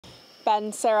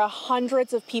Ben, Sarah,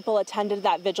 hundreds of people attended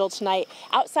that vigil tonight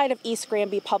outside of East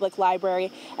Granby Public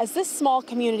Library as this small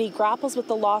community grapples with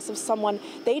the loss of someone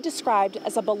they described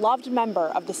as a beloved member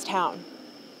of this town.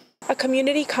 A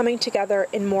community coming together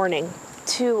in mourning.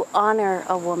 To honor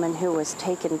a woman who was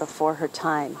taken before her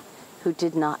time, who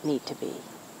did not need to be.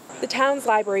 The town's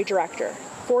library director,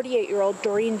 48-year-old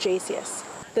Doreen Jacius,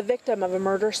 the victim of a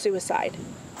murder-suicide.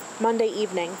 Monday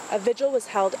evening, a vigil was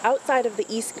held outside of the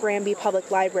East Granby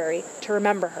Public Library to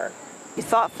remember her.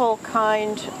 Thoughtful,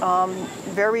 kind,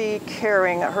 very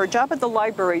caring. Her job at the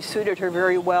library suited her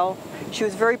very well. She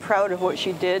was very proud of what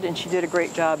she did, and she did a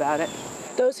great job at it.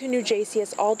 Those who knew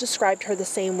Jacius all described her the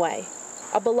same way,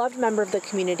 a beloved member of the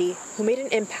community who made an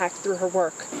impact through her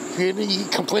work. If you had any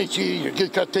complaints, you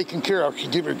just got taken care of. She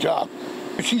did her job.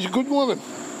 She's a good woman.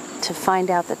 To find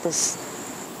out that this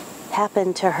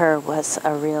happened to her was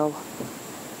a real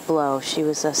blow. She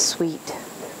was a sweet,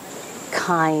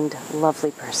 kind,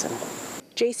 lovely person.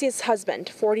 Jacius'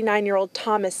 husband, 49-year-old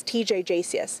Thomas T.J.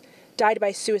 Jacius, died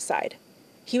by suicide.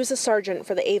 He was a sergeant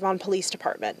for the Avon Police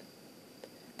Department.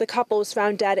 The couple was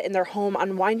found dead in their home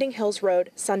on Winding Hills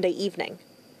Road Sunday evening.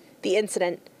 The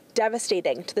incident,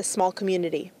 devastating to this small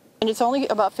community. And it's only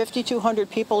about 5,200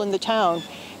 people in the town,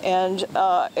 and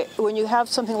when you have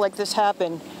something like this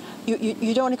happen,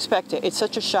 you don't expect it. It's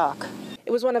such a shock.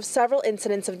 It was one of several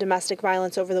incidents of domestic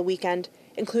violence over the weekend,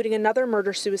 including another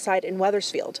murder-suicide in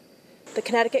Wethersfield. The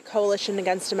Connecticut Coalition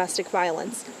Against Domestic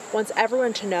Violence wants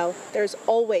everyone to know there's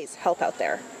always help out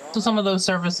there. So some of those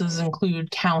services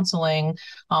include counseling,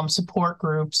 support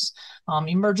groups,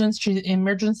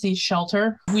 emergency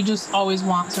shelter. We just always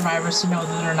want survivors to know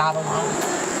that they're not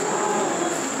alone.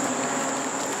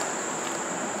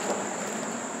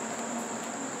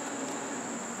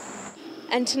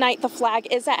 And tonight, the flag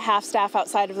is at half-staff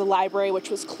outside of the library, which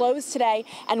was closed today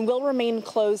and will remain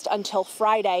closed until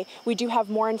Friday. We do have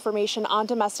more information on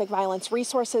domestic violence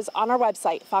resources on our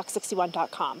website,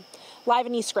 fox61.com. Live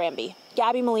in East Granby,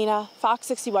 Gabby Molina, Fox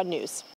 61 News.